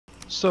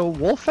So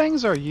wolf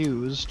fangs are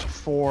used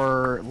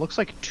for, looks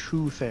like,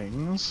 two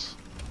things.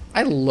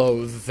 I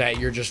loathe that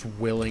you're just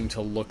willing to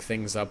look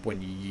things up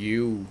when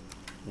you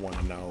want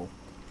to know.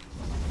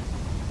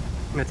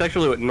 It's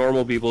actually what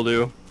normal people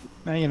do.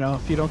 Now, you know,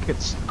 if you don't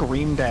get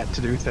screamed at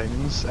to do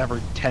things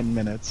every 10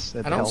 minutes,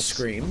 it I don't helps.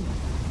 scream.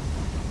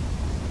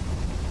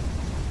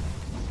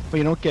 But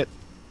you don't get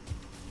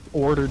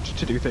ordered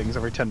to do things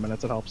every 10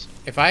 minutes, it helps.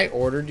 If I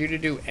ordered you to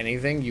do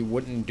anything, you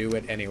wouldn't do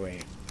it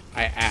anyway.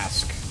 I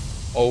ask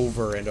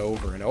over and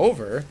over and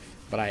over,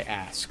 but I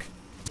ask.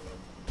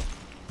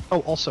 Oh,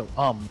 also,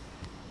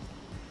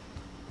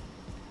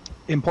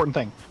 important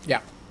thing.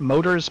 Yeah.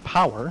 Motor's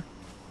power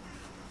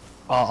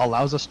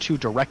allows us to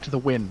direct the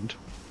wind.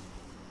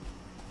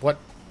 What?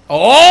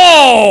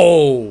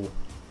 Oh!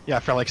 Yeah,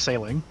 for like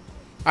sailing.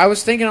 I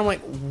was thinking, I'm like,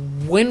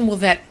 when will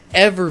that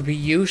ever be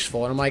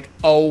useful? And I'm like,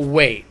 oh,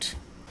 wait.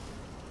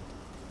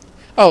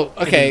 Oh,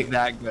 okay. It is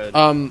that good.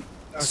 Okay,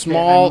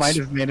 Small. I might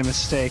have made a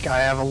mistake. I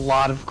have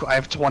I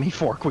have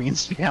 24 queen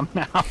spam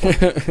now.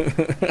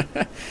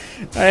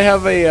 I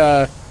have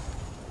a,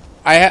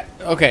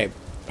 okay,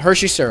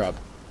 Hershey syrup.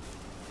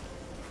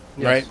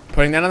 Yes. Right?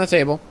 Putting that on the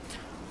table.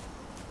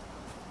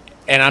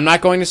 And I'm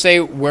not going to say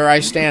where I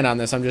stand on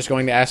this. I'm just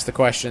going to ask the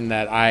question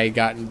that I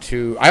got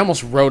into. I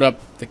almost wrote up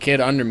the kid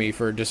under me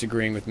for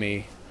disagreeing with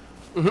me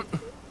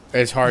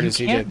as hard as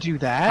he did. You can't do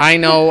that. I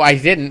know I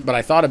didn't, but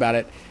I thought about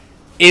it.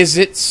 Is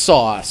it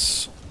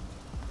sauce?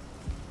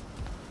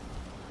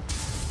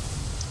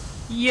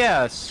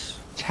 Yes.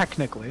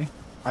 Technically.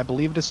 I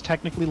believe it is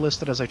technically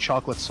listed as a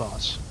chocolate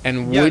sauce.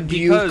 And Yeah, would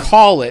you because-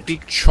 call it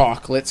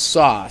chocolate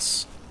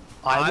sauce?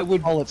 I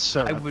would call it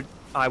syrup.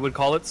 I would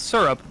call it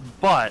syrup,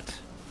 but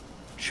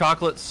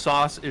chocolate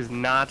sauce is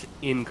not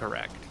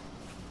incorrect.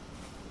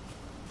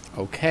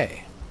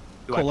 Okay.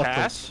 Do I Collective.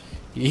 pass?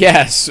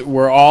 Yes,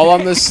 we're all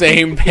on the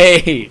same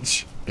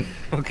page.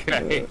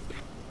 Okay.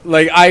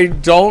 Like, I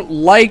don't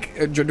like...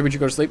 Would you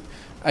go to sleep?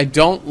 I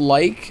don't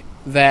like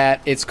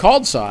that it's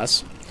called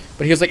sauce,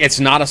 but he was like, it's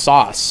not a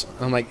sauce.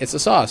 And I'm like, it's a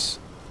sauce.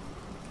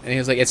 And he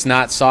was like, it's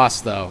not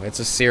sauce, though. It's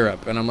a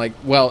syrup. And I'm like,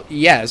 well,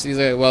 yes. He's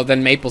like, well,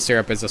 then maple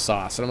syrup is a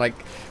sauce. And I'm like,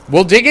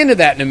 we'll dig into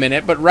that in a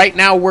minute, but right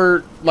now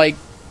we're, like...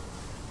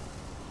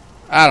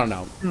 I don't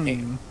know.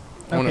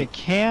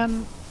 Okay,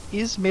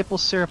 is maple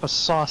syrup a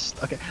sauce?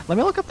 Okay, let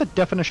me look up the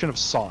definition of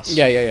sauce.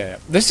 Yeah.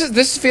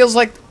 This feels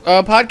like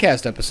a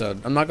podcast episode.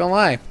 I'm not gonna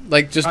lie.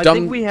 Like just I dumb.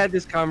 think we had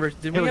this Did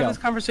we we have go. this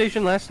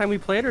conversation last time we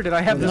played, or did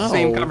I have the No.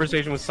 same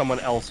conversation with someone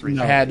else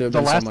recently? It had to have The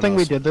been last someone thing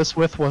we else. did this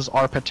with was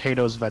our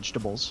potatoes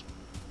vegetables.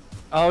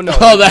 Oh no!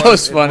 Oh, it that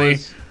was funny.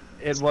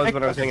 It was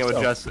when I was hanging out with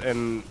So- Jess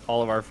and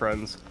all of our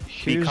friends,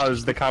 Here's-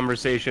 because the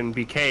conversation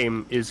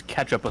became, is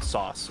ketchup a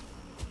sauce?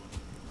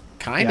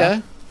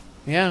 Kinda.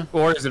 Yeah.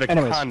 Or is it a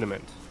Anyways.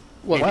 condiment?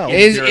 Well,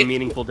 Is is there a it?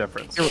 meaningful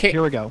difference?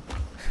 Here we go.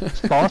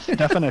 Sauce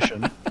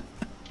definition.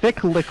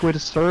 Thick liquid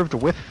served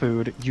with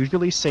food,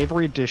 usually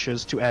savory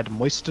dishes to add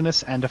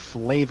moistness and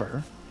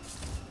flavor.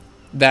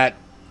 That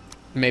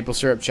maple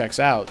syrup checks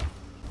out.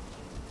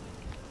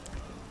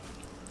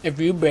 If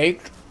you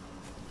bake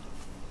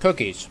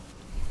cookies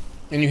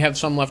and you have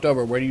some left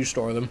over, where do you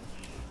store them?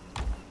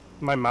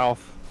 My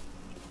mouth.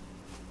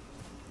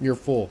 You're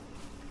full.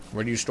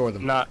 Where do you store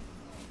them? Not.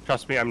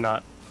 Trust me, I'm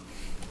not.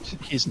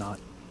 He's not.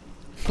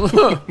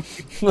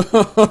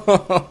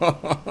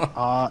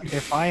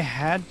 If I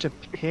had to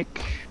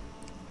pick...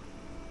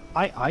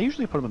 I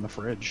usually put them in the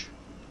fridge.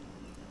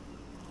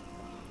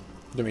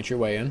 Dimitri,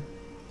 weigh in.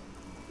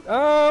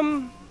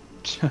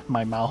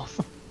 My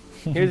mouth.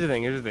 Here's the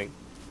thing.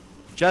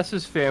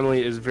 Jess's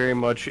family is very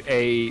much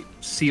a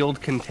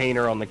sealed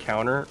container on the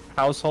counter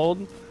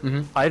household.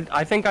 Mhm.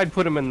 I think I'd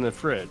put them in the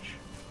fridge.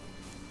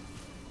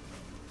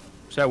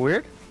 Is that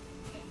weird?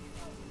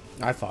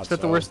 I thought Is that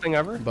so. the worst thing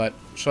ever? But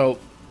so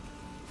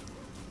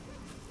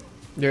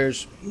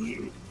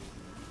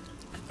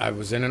I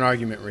was in an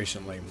argument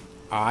recently.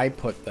 I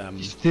put them.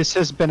 This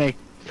has been a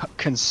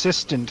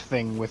consistent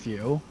thing with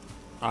you.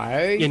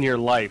 In your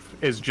life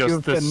is just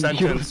You've the been-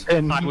 sentence, you've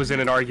been- I was in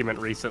an argument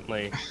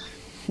recently.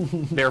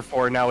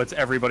 Therefore, now it's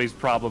everybody's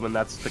problem, and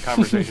that's the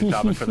conversation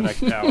topic for the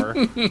next hour.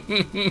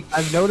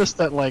 I've noticed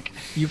that, like,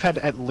 you've had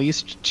at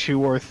least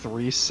 2 or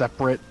 3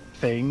 separate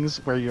things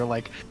where you're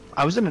like,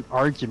 I was in an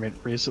argument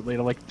recently,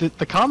 and like,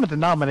 the common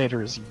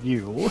denominator is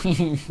you.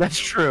 That's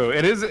true.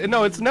 It is.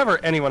 No, it's never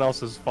anyone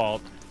else's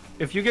fault.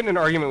 If you get in an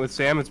argument with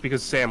Sam, it's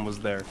because Sam was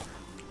there.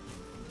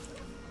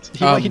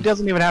 He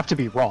doesn't even have to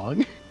be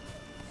wrong.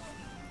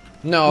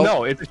 No.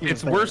 No,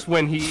 it's worse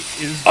when he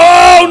is.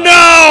 Oh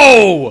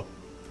no!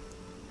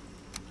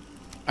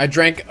 I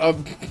drank a...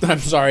 I'm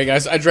sorry,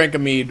 guys. I drank a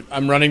mead.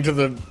 I'm running to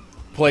the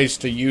place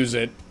to use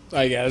it,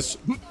 I guess.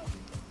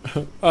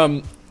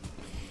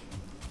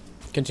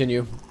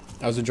 Continue.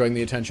 I was enjoying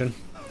the attention.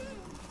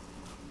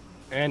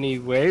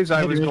 Anyways,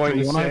 I was going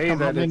to say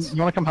that it's.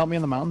 You want to come help me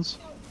in the mountains?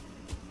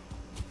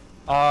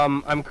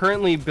 I'm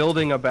currently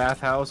building a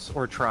bathhouse,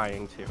 or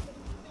trying to.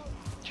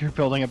 You're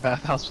building a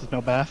bathhouse with no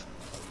bath?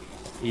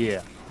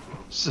 Yeah.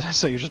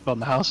 So you're just building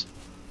the house?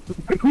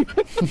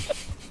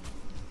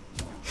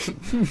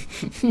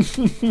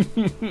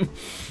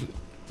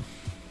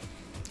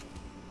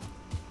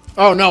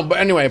 Oh no, but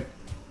anyway.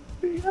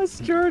 Yes,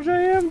 George,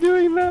 I am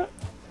doing that.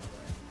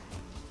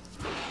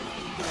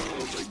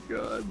 Oh my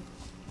god.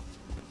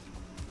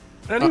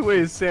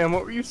 Anyways, Sam,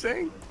 what were you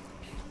saying?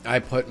 I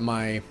put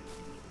my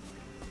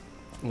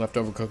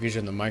leftover cookies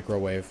in the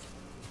microwave.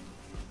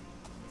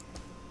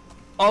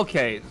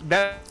 Okay,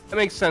 that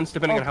makes sense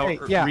depending on how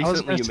yeah,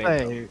 recently you made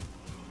them.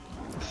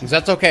 Because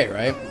that's okay,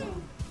 right?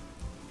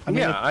 I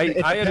mean, Yeah, I had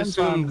depends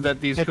assumed on-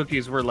 that these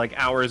cookies were like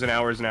hours and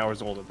hours and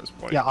hours old at this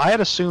point. Yeah, I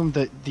had assumed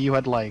that you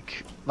had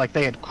like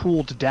they had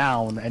cooled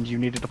down and you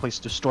needed a place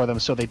to store them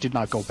so they did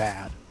not go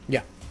bad.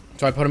 Yeah.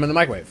 So I put them in the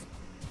microwave.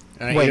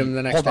 And I eat them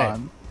the next hold day.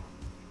 on.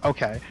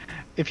 Okay.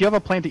 If you have a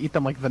plan to eat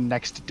them like the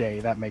next day,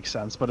 that makes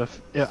sense. But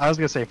if I was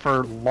gonna say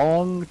for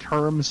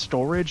long-term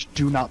storage,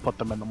 do not put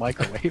them in the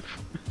microwave.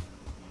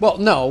 Well,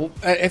 no.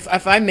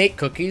 If I make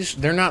cookies,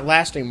 they're not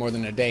lasting more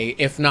than a day,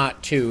 if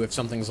not two, if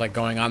something's like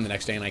going on the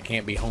next day and I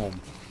can't be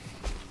home.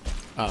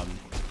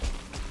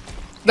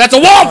 That's a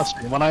wolf!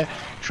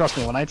 Trust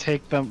me, when I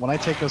take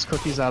those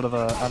cookies out of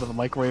the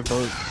microwave,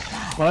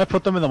 when I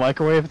put them in the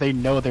microwave, they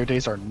know their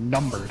days are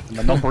numbered, and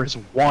the number is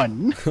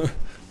 1.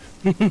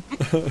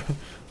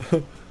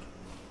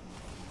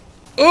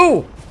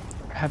 Ooh!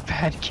 A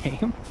bad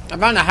game. I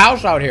found a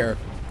house out here.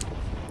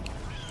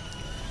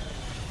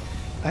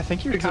 I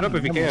think you're Fix it kind up of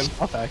if you normal can.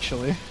 stuff,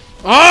 actually.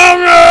 Oh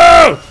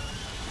no!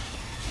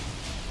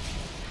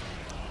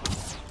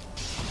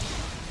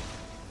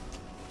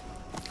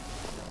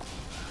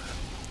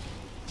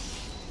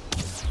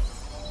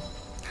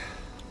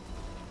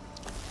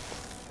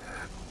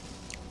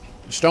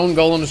 Stone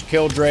golems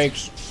kill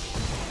drakes.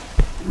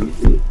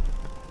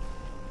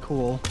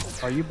 Cool.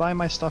 Are you buying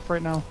my stuff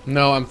right now?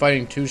 No, I'm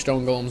fighting 2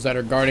 stone golems that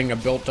are guarding a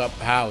built-up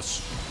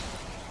house.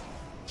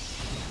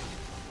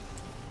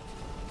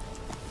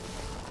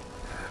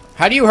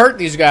 How do you hurt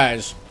these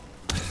guys?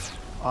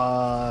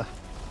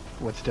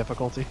 With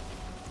difficulty.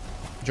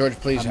 George,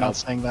 please help.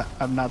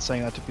 I'm not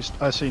saying that to be.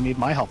 So you need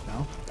my help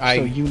now.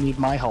 So you need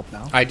my help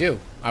now. I do.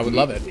 I would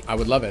love it. I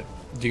would love it.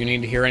 Do you need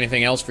to hear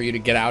anything else for you to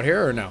get out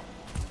here, or no?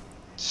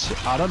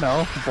 I don't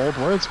know. Bold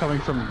words coming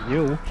from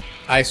you.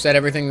 I said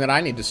everything that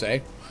I need to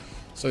say.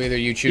 So either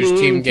you choose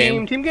team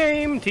game. Team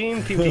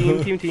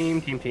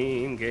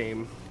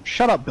game.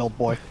 Shut up, Build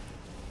Boy.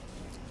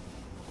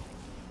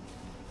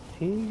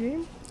 Team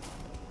game?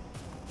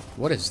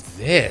 What is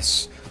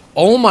this?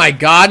 Oh my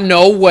god,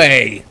 no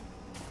way.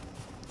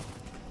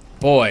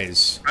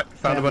 Boys.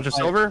 Found a bunch of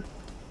silver?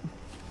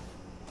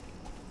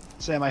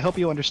 Sam, I hope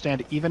you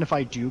understand, even if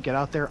I do get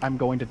out there, I'm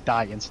going to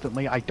die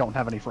instantly. I don't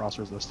have any frost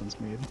resistance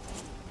mead.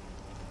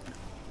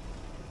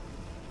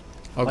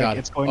 Oh god.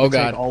 It's going Oh to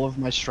god. take all of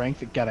my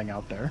strength getting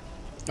out there.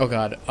 Oh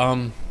god.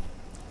 I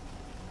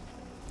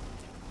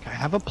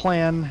have a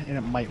plan, and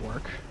it might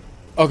work.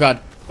 Oh god.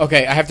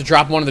 Okay, I have to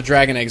drop one of the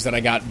dragon eggs that I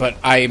got, but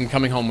I am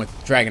coming home with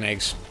dragon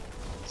eggs.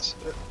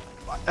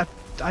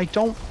 I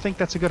don't think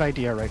that's a good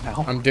idea right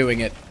now. I'm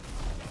doing it.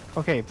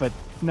 Okay, but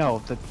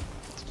no,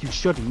 you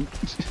shouldn't.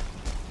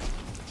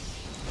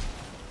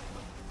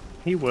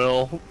 He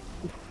will.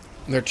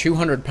 They're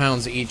 200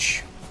 pounds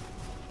each.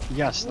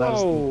 Yes,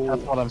 that's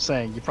what I'm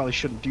saying. You probably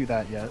shouldn't do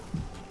that yet.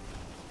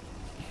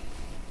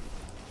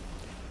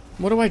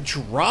 What do I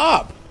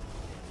drop?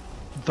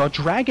 The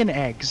dragon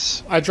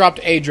eggs. I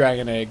dropped a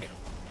dragon egg.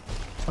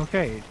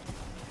 Okay,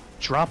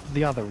 drop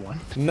the other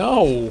one.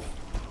 No.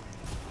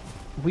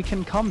 We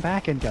can come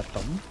back and get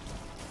them.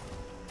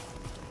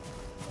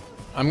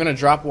 I'm gonna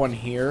drop one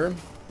here,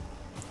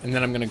 and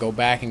then I'm gonna go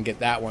back and get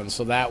that one,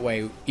 so that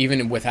way,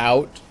 even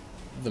without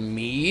the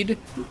mead,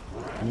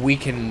 we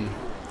can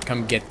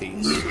come get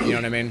these. You know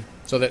what I mean?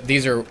 So that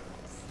these are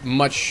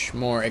much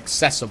more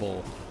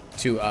accessible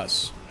to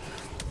us.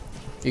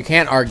 You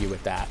can't argue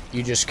with that.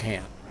 You just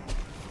can't.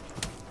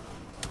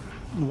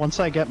 Once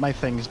I get my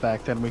things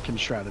back, then we can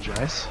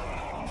strategize.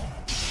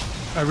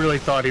 I really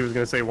thought he was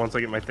going to say, once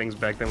I get my things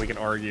back, then we can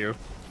argue.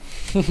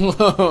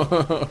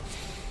 I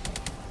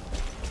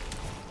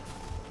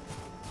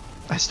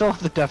still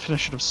have the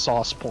definition of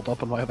sauce pulled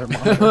up on my other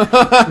monitor.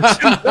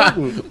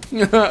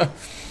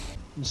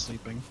 I'm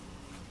sleeping.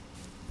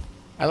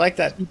 I like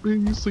that.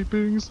 Sleeping. I'm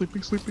sleeping.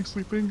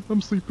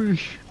 I'm sleeping.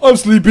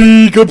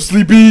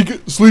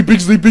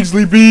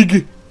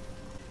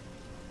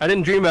 I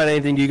didn't dream about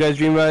anything. Do you guys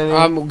dream about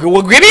anything?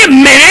 Well, give me a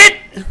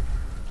minute!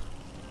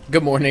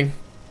 Good morning.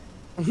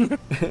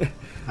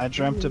 I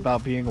dreamt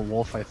about being a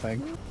wolf, I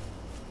think.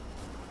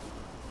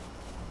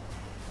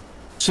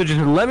 So just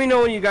let me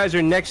know when you guys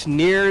are next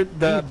near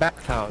the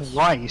bathhouse.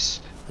 Rice.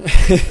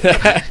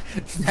 that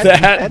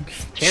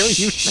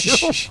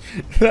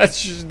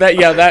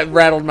that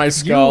rattled my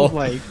skull.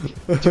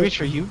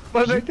 Dimitri, you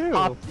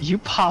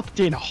popped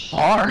in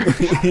hard.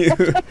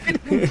 I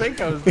didn't think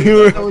I was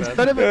So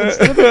instead of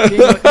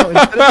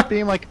it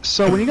being like,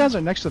 so when you guys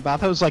are next to the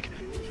bathhouse, like,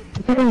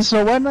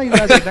 so when you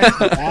guys are next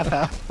to the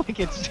bathhouse, like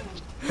it's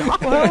well,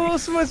 how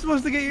else am I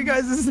supposed to get you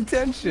guys'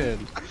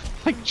 attention?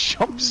 like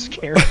jump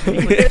scared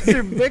me.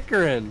 They're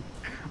bickering.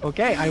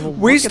 Okay, I will.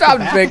 We look at the stopped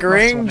back of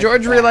bickering. Sonic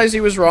George back. realized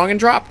he was wrong and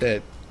dropped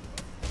it.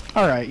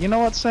 All right, you know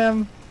what,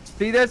 Sam?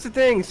 See, that's the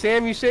thing,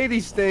 Sam. You say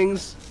these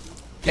things.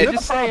 You You're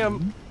just the say problem.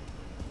 them.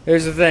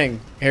 Here's the thing.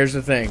 Here's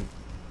the thing.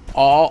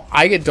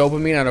 I get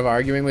dopamine out of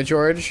arguing with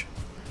George.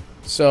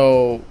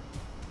 So,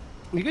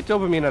 You get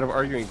dopamine out of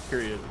arguing.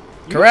 Period.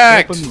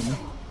 correct.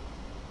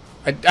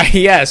 Dopamine.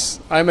 Yes,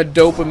 I'm a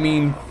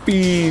dopamine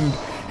fiend.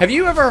 Have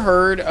you ever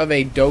heard of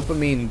a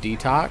dopamine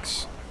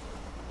detox?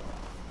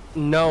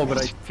 No, but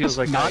it feels Just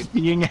like not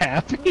being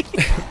happy.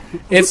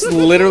 It's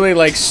literally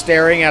like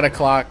staring at a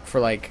clock for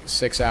like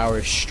 6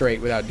 hours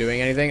straight without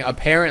doing anything.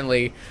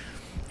 Apparently,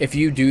 if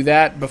you do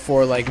that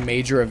before like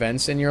major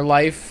events in your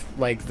life,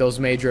 like those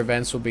major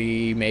events will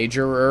be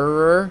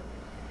majorer.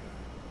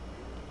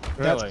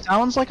 Really? That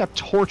sounds like a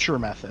torture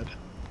method.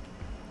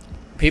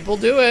 People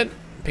do it.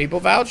 People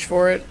vouch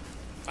for it.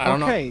 I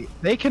don't know. Okay,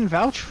 they can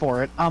vouch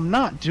for it. I'm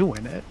not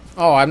doing it.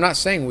 Oh, I'm not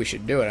saying we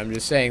should do it. I'm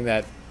just saying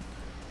that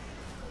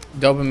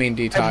dopamine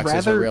detox is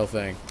a rather- real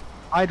thing.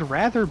 I'd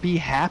rather be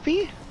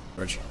happy.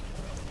 George.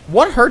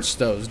 What hurts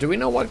those? Do we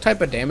know what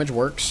type of damage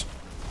works?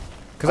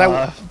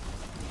 Because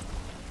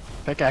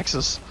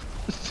Pickaxes.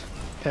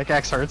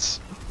 Pickaxe hurts.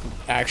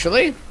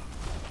 actually,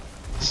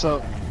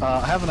 So,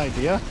 I have an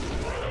idea.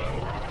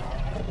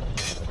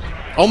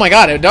 oh my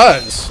god, it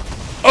does.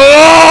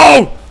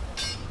 Oh!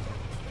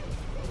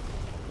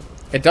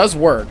 It does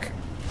work.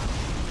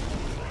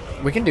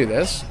 We can do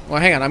this. Well,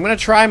 hang on. I'm going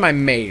to try my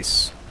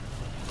mace.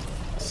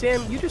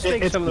 Sam, you just It-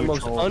 make it's some of the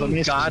most neutral. The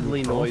mace is ungodly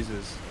neutral.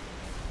 noises,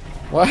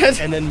 What?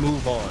 and then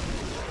move on.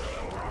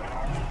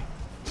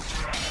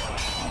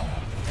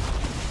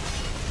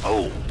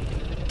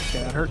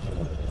 Okay, that hurt.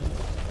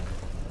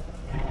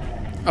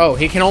 Oh,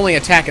 he can only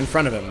attack in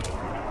front of him.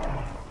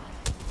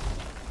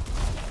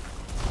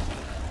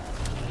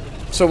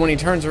 So when he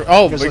turns around...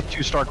 Oh, There's a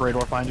 2-star Great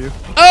War behind you.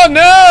 oh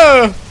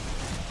no!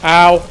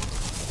 Ow.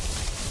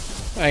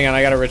 Hang on,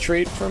 I gotta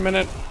retreat for a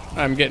minute.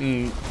 I'm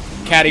getting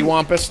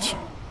cattywampused.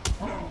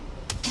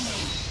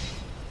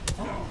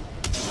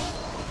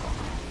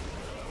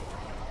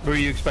 Were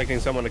you expecting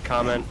someone to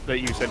comment that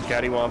you said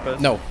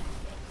cattywampus? No,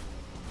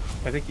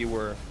 I think you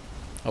were.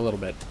 a little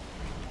bit.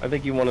 I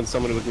think you wanted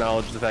someone to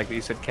acknowledge the fact that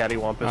you said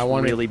cattywampus I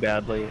wanted- really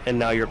badly, and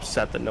now you're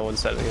upset that no one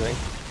said anything.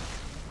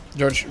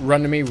 George,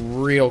 run to me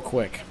real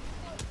quick.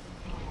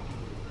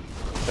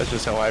 That's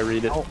just how I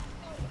read it. Oh.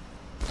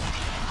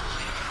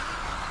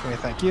 Okay,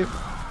 thank you.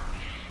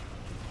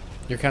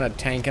 You're kind of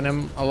tanking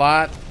him a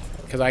lot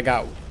because I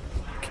got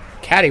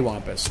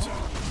cattywampused.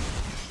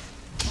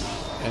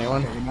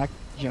 Anyone?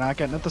 You're not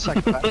getting it the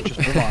second time. Just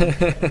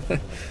move on.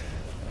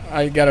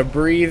 I gotta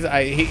breathe.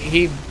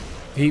 He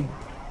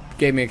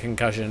gave me a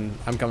concussion.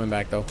 I'm coming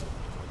back though.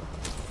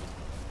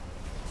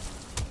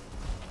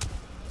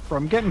 Bro,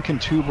 I'm getting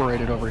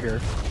contuberated over here.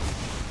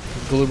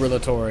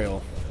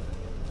 Gluberlatorial.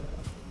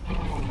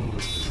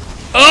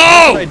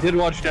 I Oh! did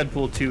watch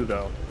Deadpool 2,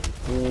 though.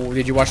 Ooh,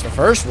 did you watch the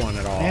first one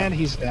at all? And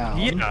he's down.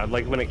 Yeah,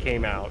 like when it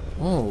came out.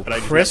 Oh, But I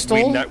just,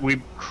 Crystal?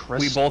 we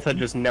Crystal. both had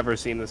just never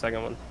seen the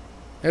second one.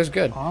 It was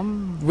good.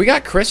 We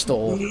got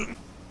Crystal. You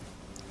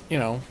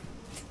know,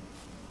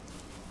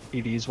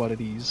 It is what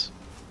it is.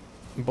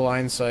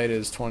 Blind Sight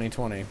is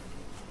 2020.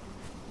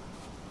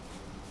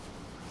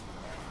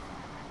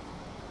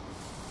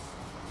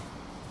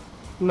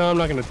 No, I'm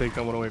not going to take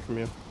that one away from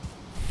you.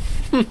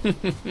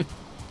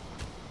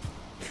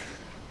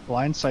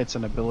 Blind Sight's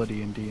an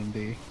ability in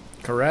D&D.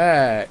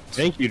 Correct.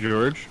 Thank you,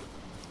 George.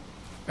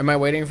 Am I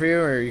waiting for you,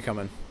 or are you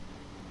coming?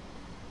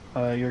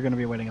 You're gonna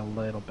be waiting a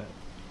little bit.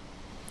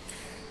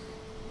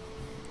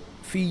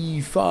 Fee,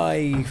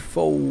 fi,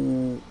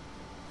 fo,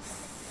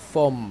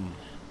 fum.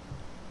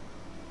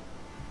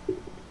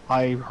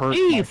 I hurt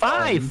Hey, my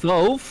fi, phone.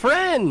 fo,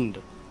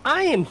 friend!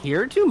 I am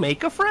here to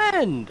make a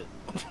friend!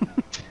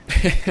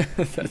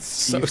 That's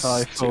so If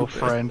I feel stupid.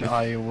 friend,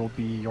 I will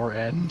be your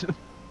end.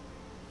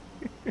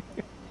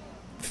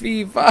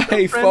 Fee, fi,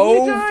 friendly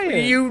fo.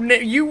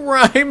 giant. You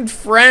rhymed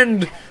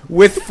friend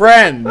with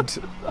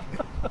friend.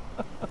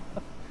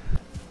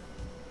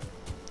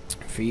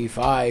 Fee,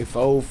 fi,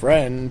 fo,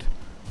 friend.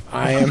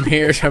 I am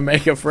here to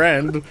make a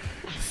friend.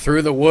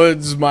 Through the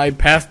woods my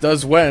path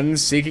does wend,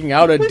 seeking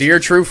out a dear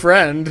true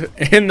friend.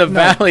 In the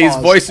valleys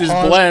pause, voices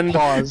pause, blend,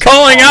 pause,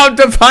 calling pause. out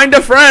to find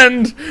a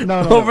friend.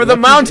 No, over the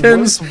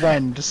mountains. What is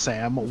wend,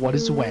 Sam? What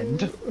is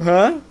wend?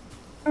 Huh?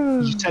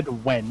 You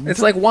said wend.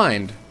 It's like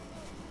wind.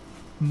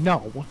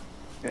 No.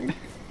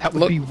 That would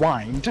Look- be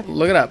wind.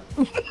 Look it up.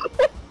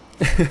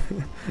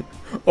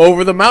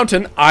 Over the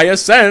mountain I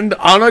ascend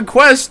on a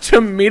quest to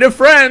meet a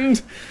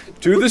friend.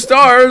 To the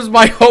stars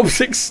my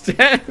hopes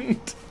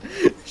extend.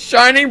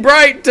 Shining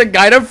bright to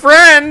guide a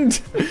friend.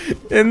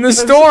 In the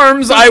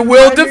storms I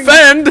will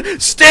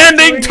defend.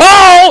 Standing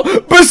tall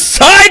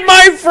beside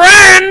my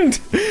friend.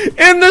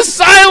 In the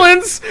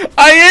silence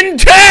I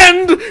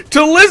intend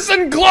to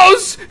listen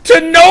close to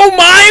know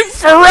my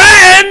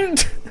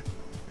friend.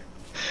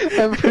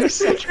 Every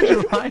such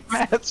divine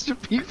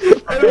masterpiece.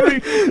 Through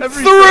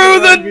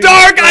the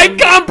dark I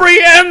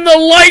comprehend the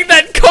light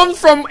that comes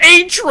from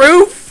a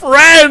true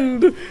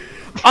friend.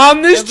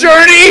 on this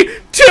journey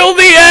till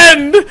the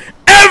end.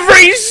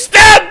 Every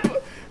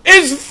step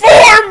is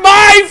for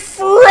my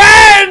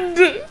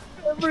friend.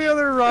 Every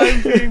other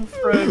rhyme being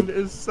friend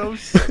is so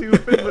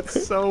stupid but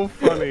so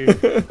funny.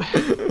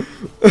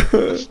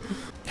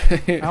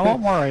 I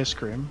want more ice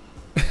cream.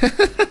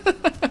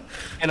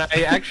 And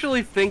I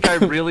actually think I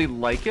really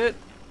like it.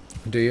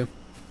 Do you?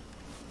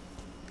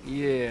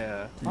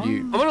 Yeah.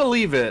 You. I'm gonna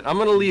leave it. I'm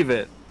gonna leave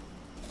it.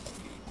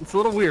 It's a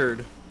little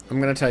weird. I'm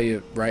gonna tell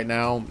you right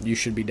now, you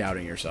should be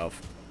doubting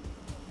yourself.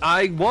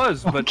 I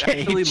was, but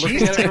Okay, actually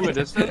looking at it from a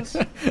distance,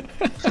 I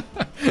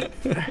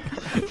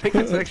think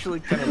it's actually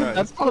kind of nice.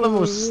 That's one of the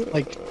most,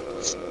 like,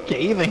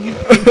 scathing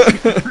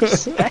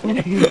things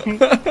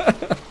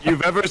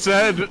You've ever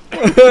said.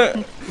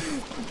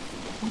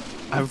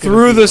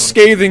 Through the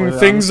scathing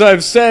things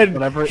I've said,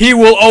 Whatever. he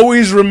will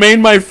always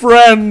remain my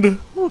friend.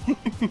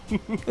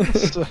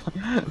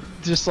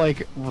 Just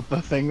like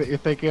the thing that you're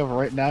thinking of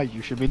right now,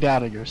 you should be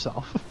doubting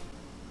yourself.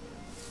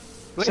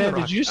 Sam,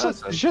 did you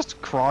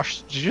just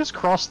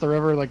cross the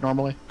river like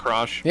normally?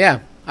 Crush. Yeah,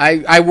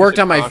 I worked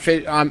on my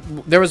Gosh.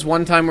 there was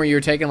one time where you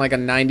were taking like a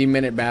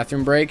 90-minute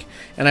bathroom break,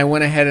 and I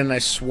went ahead and I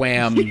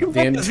swam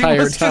the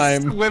entire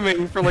time. Just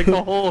swimming for like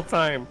the whole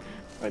time.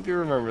 I do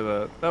remember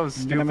that. That was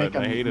I'm stupid. I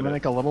gonna hated it.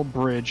 make a little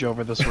bridge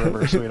over this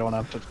river so we don't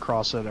have to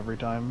cross it every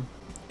time.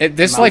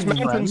 This like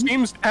Mountain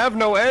seems to have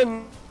no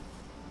end.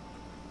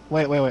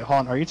 Wait, hold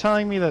on. Are you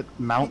telling me that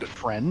Mount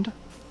Friend?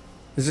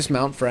 is this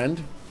Mount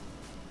Friend?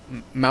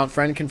 Mount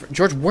Friend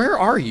George, where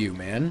are you,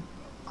 man?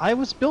 I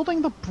was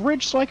building the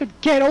bridge so I could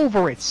get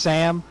over it,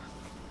 Sam.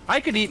 I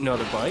could eat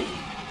another bite.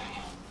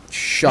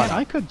 Shut Man,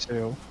 I up. could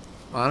too.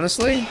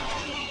 Honestly,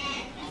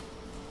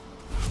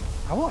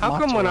 I want How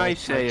come when mozzarella I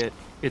say sticks. it,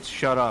 it's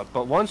shut up,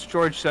 but once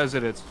George says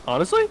it, it's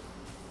honestly?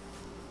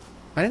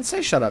 I didn't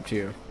say shut up to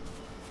you.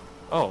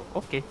 Oh,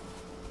 okay.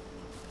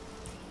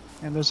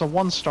 And there's a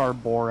 1-star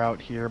boar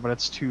out here, but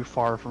it's too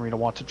far for me to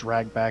want to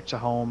drag back to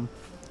home.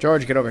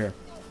 George, get over here.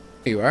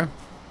 Here you are.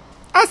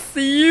 I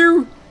see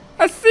you.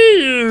 I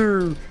see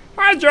you.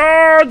 Hi,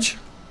 George.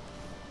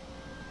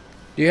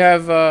 Do you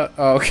have oh,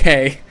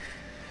 okay.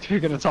 You're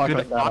gonna talk Good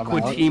like that. I'm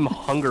Aqua out. Team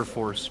Hunger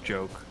Force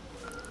joke.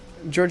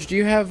 George, do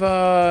you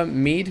have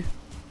mead?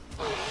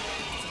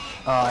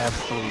 I have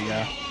 3,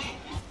 yeah.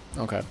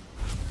 Okay.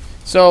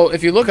 So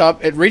if you look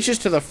up, it reaches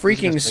to the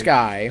freaking just big.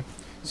 sky.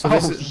 So Oh,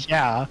 this is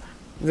yeah.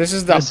 this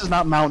is the This is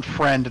not Mount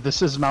Friend.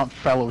 This is Mount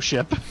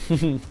Fellowship.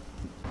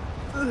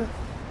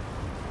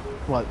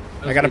 What?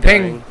 I got a me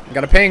ping. dying. I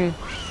got a ping.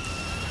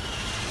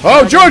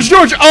 Oh, George,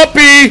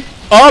 uppy,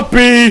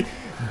 uppy,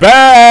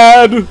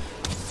 bad.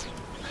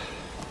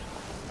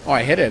 Oh,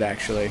 I hit it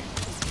actually.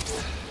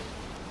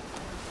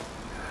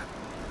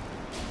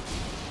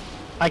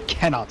 I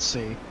cannot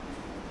see.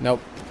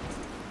 Nope.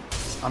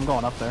 I'm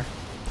going up there.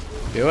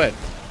 Do it.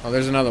 Oh,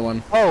 there's another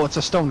one. Oh, it's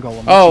a stone golem.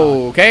 It's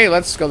Oh, okay.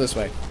 Let's go this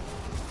way.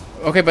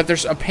 Okay, but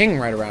there's a ping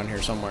right around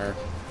here somewhere.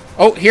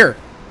 Oh, here.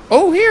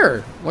 Oh,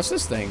 here. What's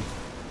this thing? not.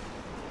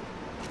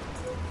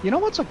 You know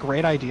what's a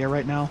great idea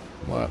right now?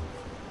 What?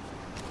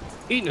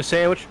 Eating a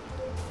sandwich.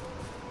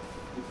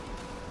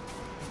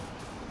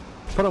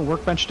 Put a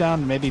workbench down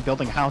and maybe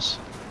building a house.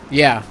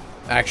 Yeah,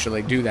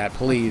 actually, do that,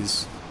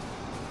 please.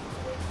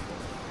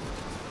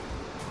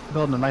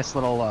 Building a nice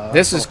little.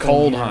 This is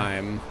little thing here.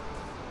 Coldheim.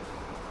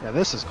 Yeah,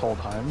 this is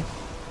Coldheim.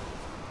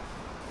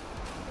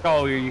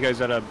 Oh, you guys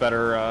had a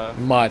better.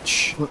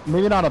 Much.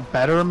 Maybe not a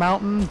better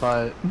mountain,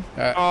 but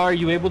Are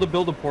you able to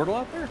build a portal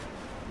out there?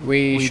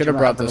 We we should do have not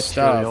brought have the the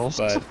stuff, materials.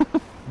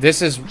 but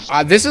this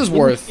is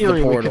worth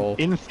the portal.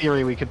 In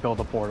theory, we could build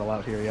a portal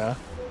out here. Yeah.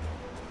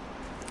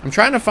 I'm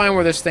trying to find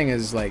where this thing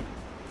is like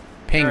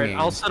pinging. Alright,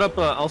 I'll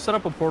set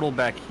up a portal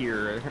back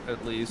here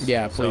at least.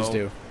 Yeah, please so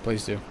do.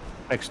 Please do.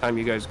 Next time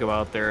you guys go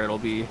out there, it'll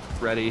be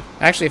ready.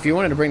 Actually, if you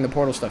wanted to bring the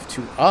portal stuff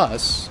to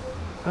us,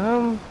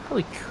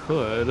 Probably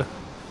could.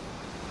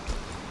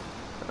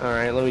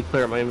 Alright, let me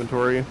clear up my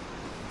inventory.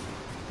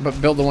 but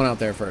build the one out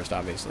there first,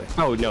 obviously.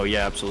 Oh, no,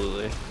 yeah,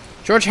 absolutely.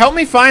 George, help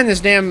me find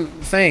this damn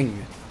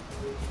thing.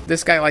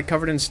 This guy like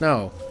covered in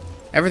snow.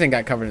 Everything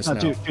got covered in snow.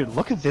 No, dude,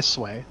 look at this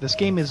way. This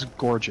game is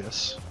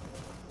gorgeous.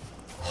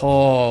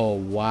 Oh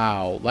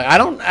wow! Like I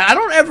don't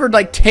ever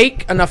like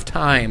take enough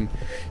time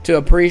to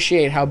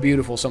appreciate how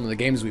beautiful some of the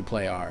games we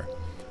play are.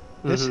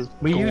 This is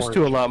We used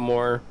to a lot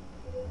more.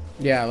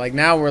 Yeah, like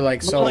now we're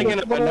like so.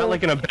 Not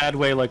like in a bad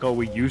way, like, oh,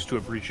 we used to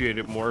appreciate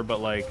it more,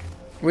 but like,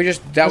 We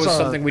just that was There's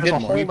a- something we there's a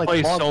did whole, more. we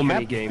play log so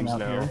many cabin thing games out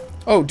now. here.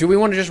 Oh, do we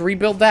want to just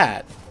rebuild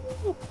that?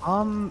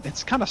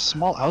 It's kind of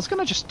small. I was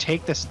gonna just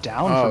take this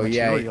down Oh for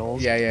yeah,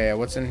 materials. yeah.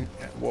 What's in?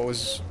 What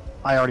was?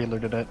 I already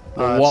looted it.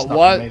 Well, it's what? nothing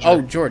What? major.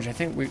 Oh, George, I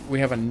think we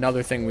have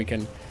another thing we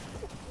can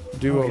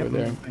do Oh, over yeah,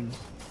 there. things.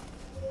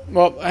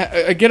 Well,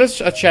 get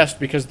us a chest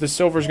because the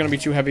silver is going to be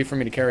too heavy for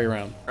me to carry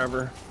around.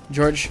 Forever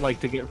George, like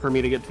for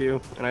me to get to,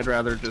 and I'd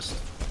rather just.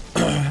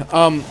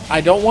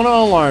 I don't want to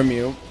alarm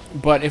you,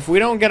 but if we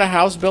don't get a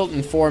house built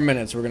in 4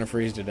 minutes, we're going to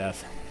freeze to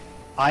death.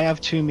 I have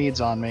 2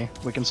 meads on me.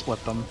 We can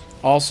split them.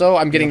 Also,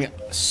 I'm getting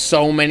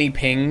so many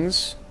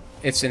pings.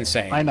 It's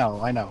insane. I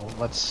know.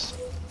 Let's.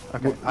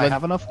 Okay, I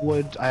have enough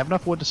wood. I have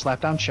enough wood to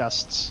slap down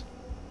chests.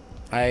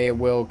 I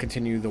will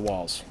continue the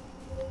walls.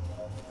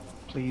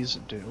 Please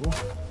do.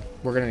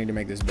 We're gonna need to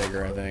make this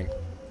bigger, I think.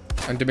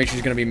 And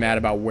Dimitri's gonna be mad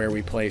about where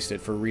we placed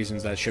it for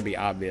reasons that should be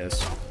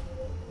obvious.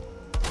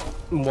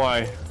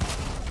 Why?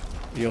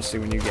 You'll see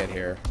when you get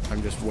here.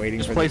 I'm just waiting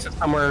Just for place it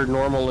somewhere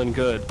normal and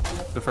good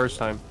the first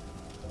time.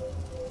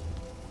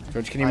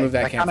 George, can you move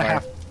that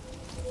campfire?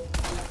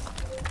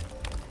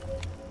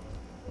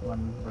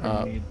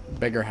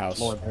 Bigger house.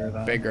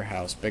 Bigger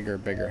house.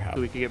 Bigger house.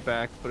 So we can get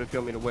back, but if you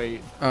want me to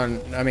wait.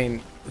 I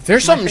mean,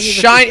 there's something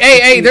shiny.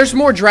 Hey, there's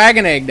more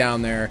dragon egg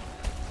down there.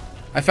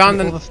 I found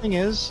them. Well, the thing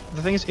is,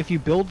 if you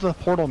build the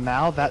portal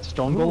now, that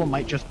stone golem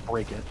might just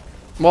break it.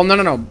 Well,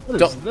 no.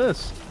 What is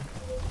this?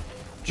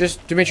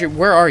 Just, Dimitri,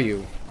 where are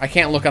you? I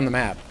can't look on the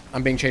map.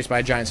 I'm being chased by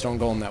a giant stone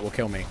golem that will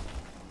kill me.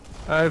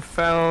 I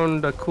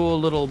found a cool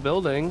little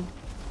building.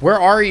 Where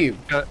are you?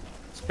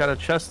 It's got a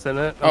chest in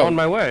it. I'm on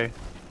my way.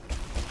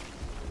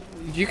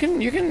 You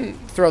can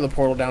throw the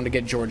portal down to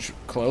get George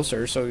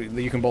closer, so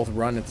that you can both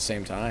run at the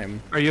same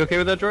time. Are you okay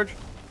with that, George?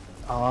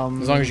 As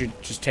long as you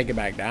just take it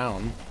back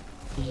down.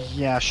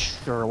 Yeah,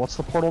 sure. What's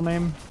the portal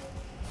name?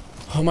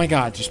 Oh my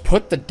god, just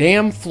put the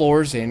damn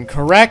floors in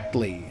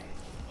correctly.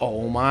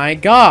 Oh my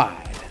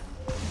god.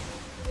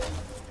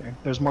 Okay,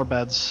 there's more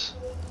beds.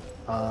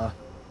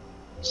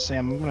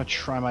 Sam, I'm gonna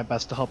try my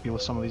best to help you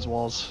with some of these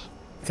walls.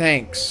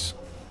 Thanks.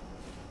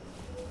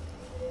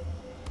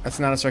 That's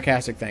not a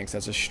sarcastic thanks,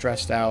 that's a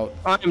stressed out...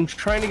 I'm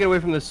trying to get away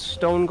from this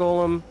stone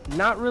golem.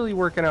 Not really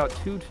working out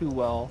too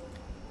well.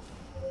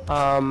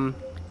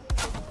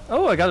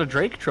 Oh, I got a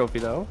Drake trophy,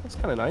 though. That's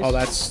kind of nice. Oh,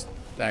 that's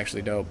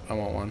actually dope. I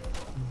want one.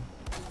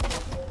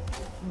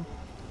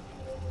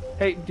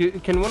 Hey,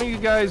 can one of you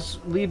guys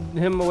lead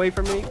him away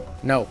from me?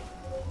 No.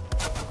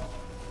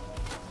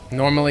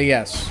 Normally,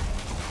 yes.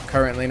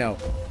 Currently, no.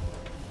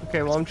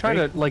 Okay, well, I'm trying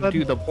to, like,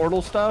 do the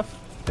portal stuff.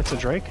 It's a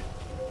Drake?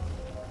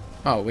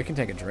 Oh, we can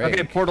take a Drake.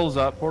 Okay, portal's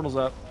up, portal's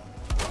up.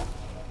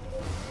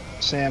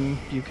 Sam,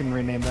 you can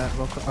rename that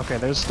real quick. Okay,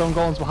 there's stone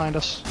golems behind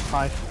us.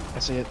 Hi, I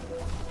see it.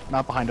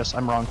 Not behind us,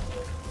 I'm wrong.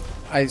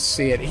 I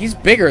see it. He's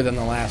bigger than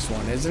the last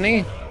one, isn't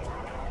he?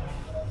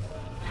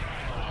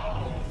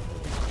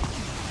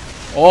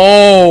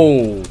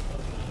 Oh!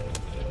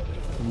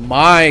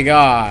 My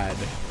god.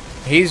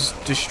 He's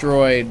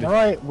destroyed.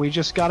 Alright, we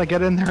just gotta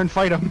get in there and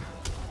fight him.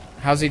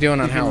 How's he doing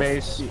on He's your health?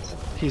 mace.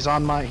 He's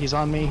on me, he's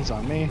on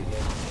me.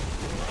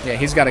 Yeah,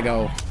 he's gotta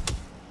go.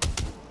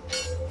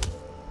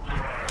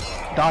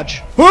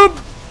 Dodge. Whoop!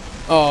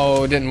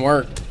 Oh, it didn't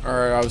work.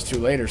 Or I was too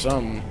late or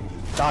something.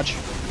 Dodge.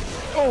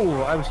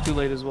 Oh, I was too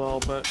late as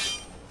well, but...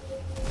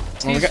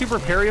 Is he Well, super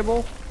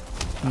parryable?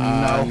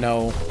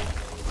 No.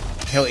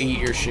 He'll eat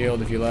your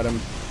shield if you let him.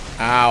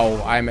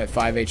 Ow, I'm at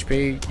 5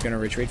 HP. Gonna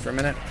retreat for a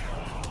minute.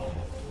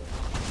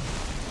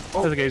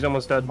 Oh, okay, he's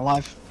almost dead. I'm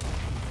alive.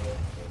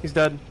 He's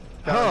dead.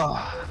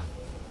 I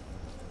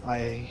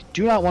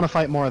do not want to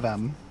fight more of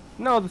them.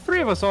 No, the three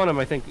of us on him,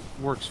 I think,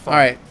 works fine.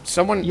 Alright,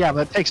 someone... Yeah,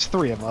 but it takes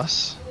 3 of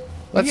us.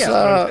 Let's, yeah,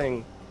 that's what I'm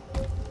saying.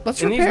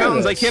 Let's In these repair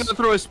mountains, this. I cannot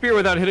throw a spear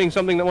without hitting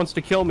something that wants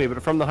to kill me.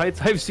 But from the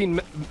heights,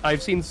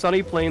 I've seen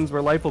sunny plains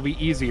where life will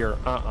be easier.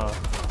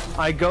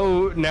 I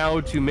go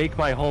now to make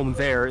my home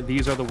there.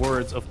 These are the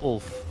words of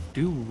Ulf.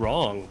 Do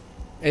wrong.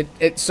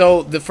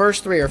 So the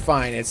first 3 are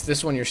fine. It's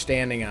this one you're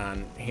standing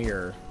on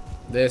here.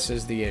 This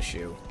is the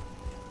issue.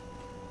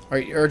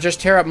 Or just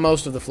tear up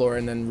most of the floor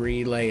and then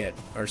relay it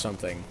or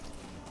something.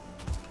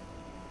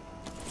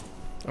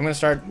 I'm gonna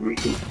start.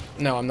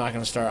 No, I'm not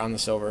gonna start on the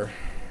silver.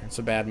 It's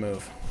a bad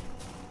move.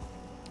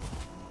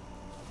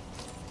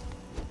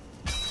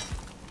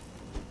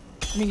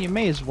 I mean, you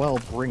may as well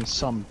bring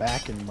some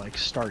back and, like,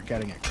 start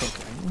getting it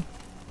cooking.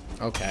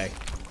 Okay.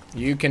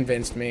 You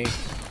convinced me.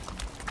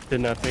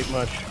 Did not take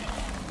much.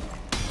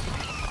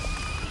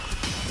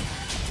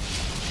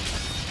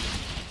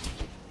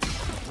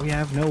 We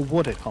have no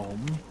wood at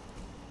home.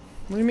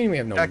 What do you mean we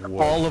have no Check wood?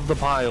 all of the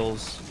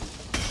piles.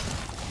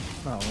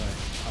 Oh, right.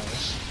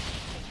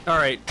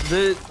 Alright,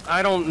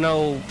 I don't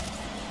know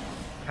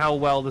how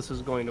well this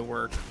is going to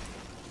work.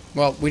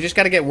 Well, we just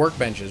gotta get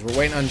workbenches. We're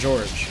waiting on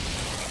George.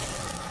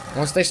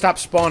 Once they stop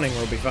spawning,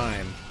 we'll be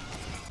fine.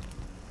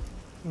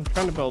 I'm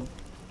trying to build.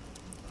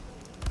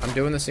 I'm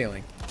doing the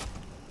ceiling.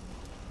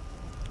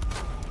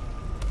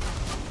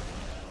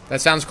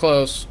 That sounds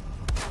close.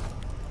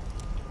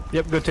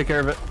 Yep, go take care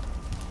of it.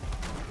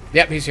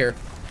 Yep, he's here.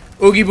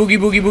 Oogie boogie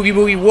boogie boogie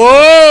boogie.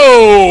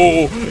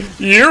 Whoa!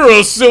 You're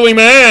a silly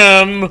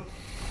man!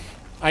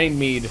 I need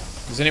mead.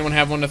 Does anyone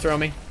have one to throw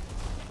me?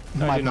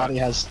 My body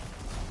has...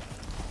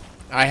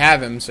 I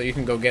have him, so you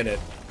can go get it.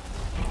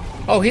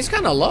 Oh, he's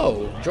kind of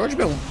low. George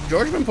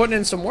been putting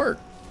in some work.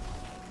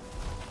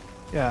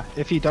 Yeah,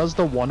 if he does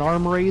the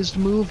one-arm raised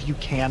move, you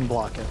can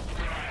block it.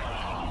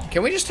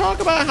 Can we just talk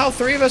about how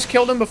 3 of us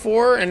killed him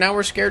before, and now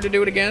we're scared to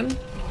do it again?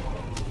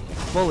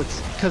 Well, it's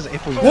because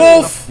if we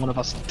Wolf! one of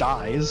us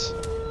dies.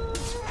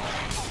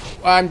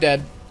 I'm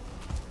dead.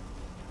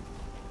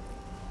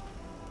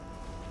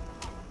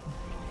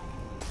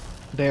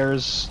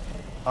 There's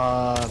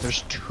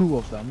 2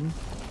 of them.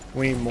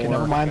 We need more. Okay,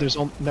 never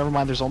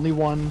mind. There's only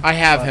one. I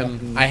have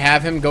him. I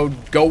have him.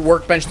 Go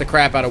workbench the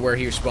crap out of where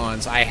he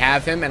spawns. I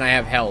have him, and I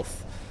have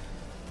health.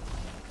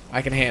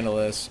 I can handle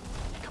this.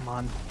 Come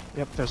on.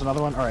 Yep, there's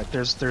another one. All right,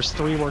 there's 3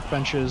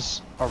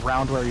 workbenches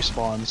around where he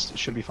spawns. It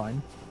should be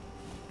fine.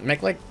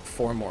 Make like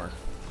 4 more.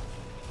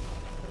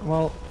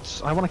 Well,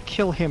 I want to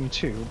kill him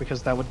too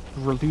because that would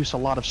reduce a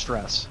lot of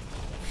stress.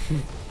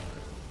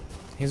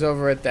 He's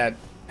over at that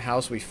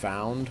house we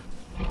found.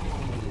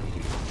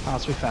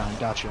 House we found.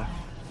 Gotcha.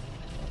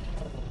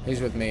 He's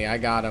with me. I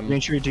got him.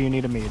 Nature, do you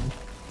need a mead?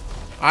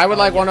 I would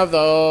like one of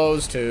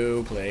those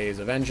too, please.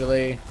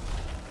 Eventually.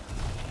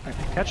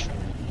 Catch.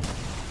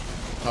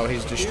 Oh,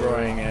 he's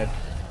destroying it.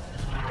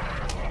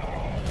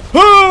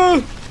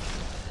 Ah!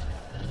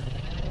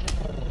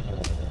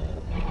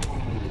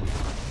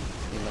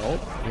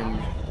 Nope.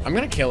 I'm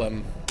gonna kill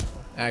him.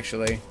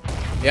 Actually.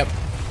 Yep.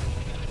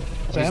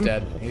 He's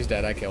dead. He's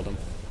dead. I killed him.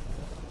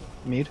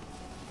 Mead.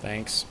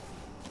 Thanks.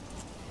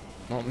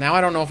 Well, now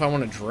I don't know if I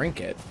want to drink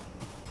it.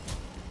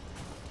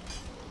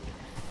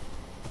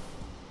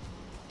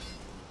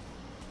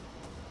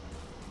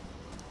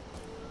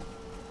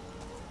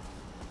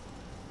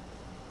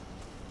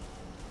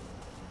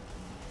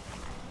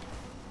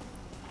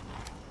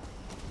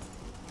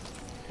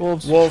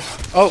 Wolves.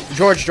 Wolf. Oh,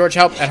 George,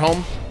 help. At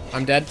home.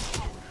 I'm dead.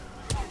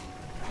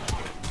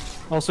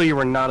 Also, you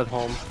were not at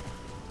home.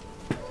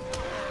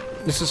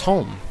 This is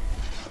home.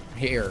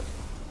 Here.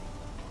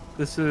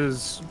 This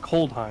is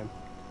Coldheim.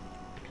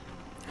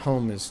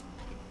 Home is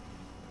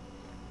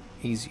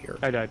easier.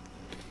 I died.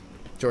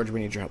 George,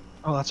 we need your help.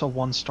 Oh, that's a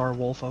 1-star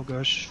wolf. Oh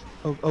gosh.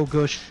 Oh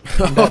gosh.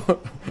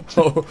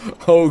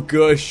 oh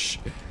gosh.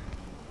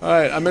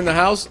 Alright, I'm in the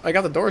house. I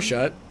got the door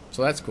shut,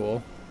 so that's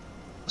cool.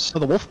 So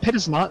the wolf pit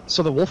is not.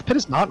 So the wolf pit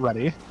is not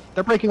ready.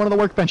 They're breaking one of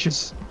the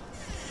workbenches.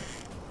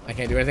 I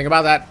can't do anything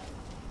about that.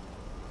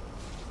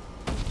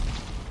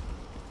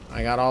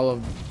 I got all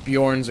of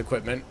Bjorn's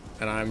equipment,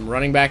 and I'm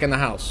running back in the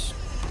house.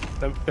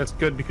 That's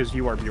good because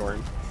you are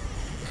Bjorn.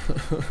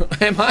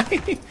 Am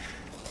I?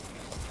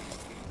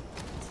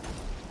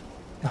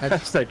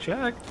 Last I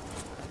checked.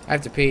 I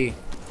have to pee.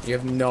 You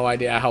have no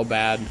idea how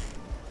bad.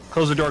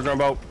 Close the door,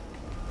 Grumbo.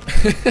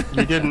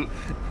 You didn't.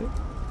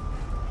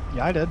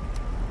 Yeah, I did.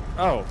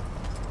 Oh.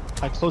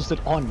 I closed it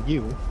on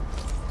you.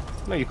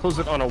 No, you closed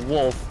it on a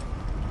wolf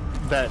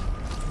that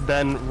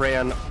then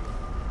ran.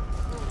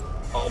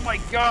 Oh my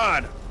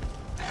god!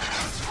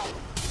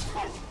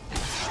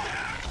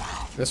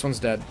 This one's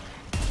dead.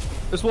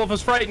 This wolf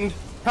is frightened.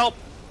 Help!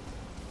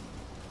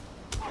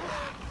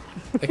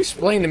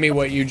 Explain to me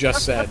what you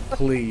just said,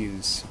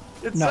 please.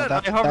 It No, said,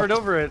 I hovered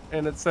over it,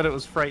 and it said it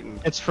was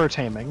frightened. It's for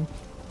taming.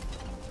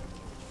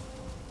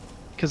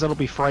 Because it'll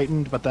be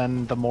frightened, but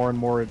then the more and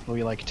more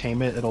we like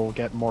tame it, it'll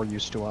get more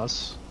used to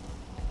us.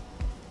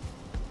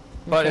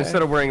 But Okay.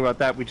 instead of worrying about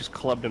that, we just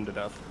clubbed him to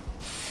death.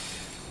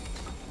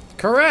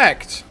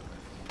 Correct!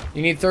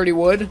 You need 30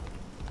 wood?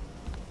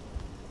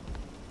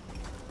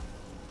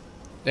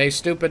 Hey,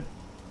 stupid.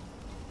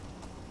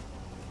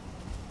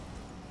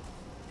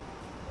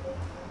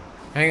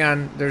 Hang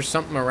on, there's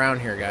something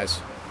around here, guys.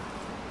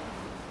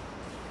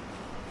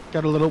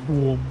 Got a little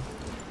boom.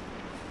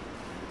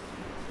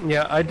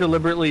 Yeah, I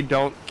deliberately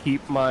don't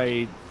keep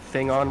my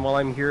thing on while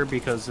I'm here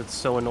because it's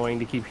so annoying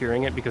to keep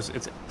hearing it because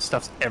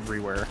stuff's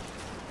everywhere.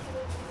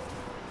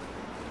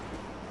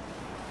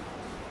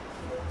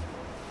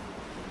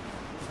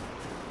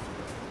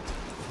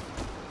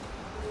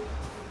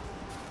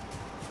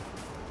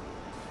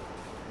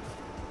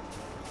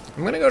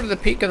 I'm gonna go to the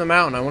peak of the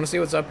mountain. I want to see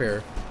what's up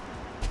here.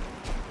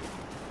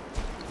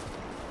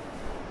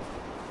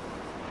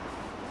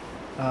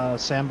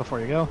 Sam, before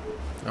you go.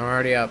 I'm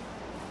already up.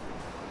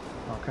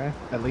 Okay.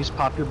 At least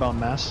pop your bone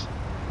mass.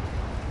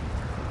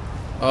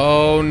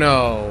 Oh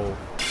no.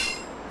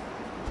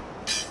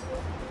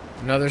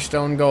 Another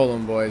stone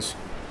golem, boys.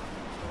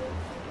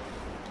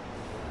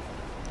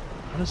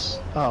 What is...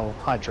 Oh,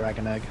 hi,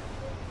 Dragon Egg.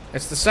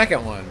 It's the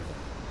second one.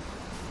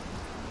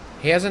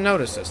 He hasn't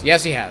noticed this.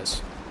 Yes, he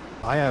has.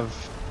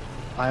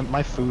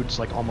 My food's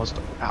like almost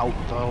out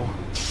though.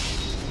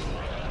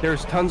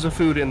 There's tons of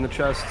food in the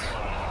chests.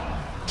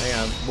 Hang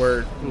on, we're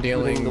including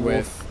dealing the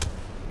with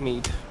wolf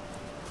meat.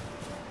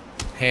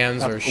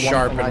 hands That's or the one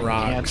sharp thing and I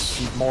rocks.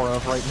 can't eat more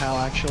of right now,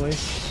 actually.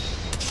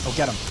 Oh,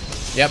 get him.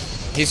 Yep,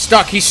 he's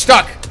stuck. He's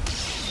stuck.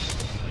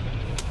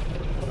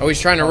 Oh,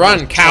 he's trying to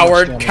run.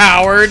 Coward,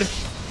 coward.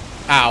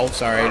 Ow,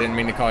 sorry, I didn't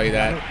mean to call you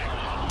that.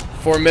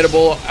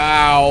 Formidable.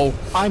 Ow.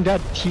 I'm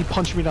dead. He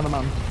punched me down the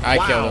mountain. I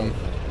killed him.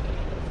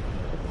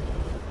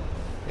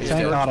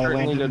 Thank God I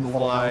Certainly landed in did a little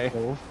fly.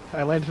 alcove.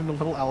 I landed in a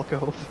little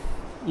alcove.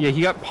 Yeah,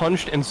 he got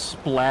punched and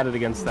splatted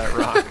against that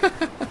rock.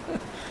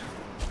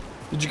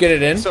 Did you get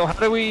it in? So how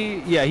do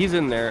we... Yeah, he's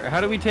in there.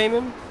 How do we tame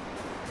him?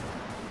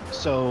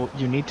 So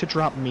you need to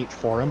drop meat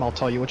for him. I'll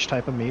tell you which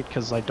type of meat,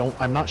 because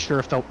I'm not sure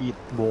if they'll eat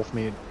wolf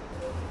meat.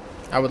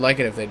 I would like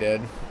it if they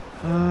did.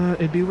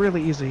 It'd be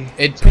really easy.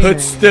 It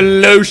puts the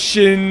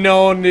lotion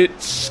on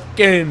its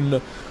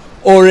skin,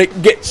 or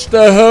it gets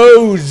the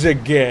hose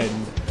again.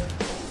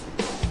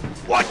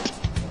 What?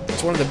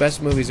 It's one of the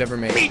best movies ever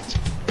made.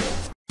 Meat.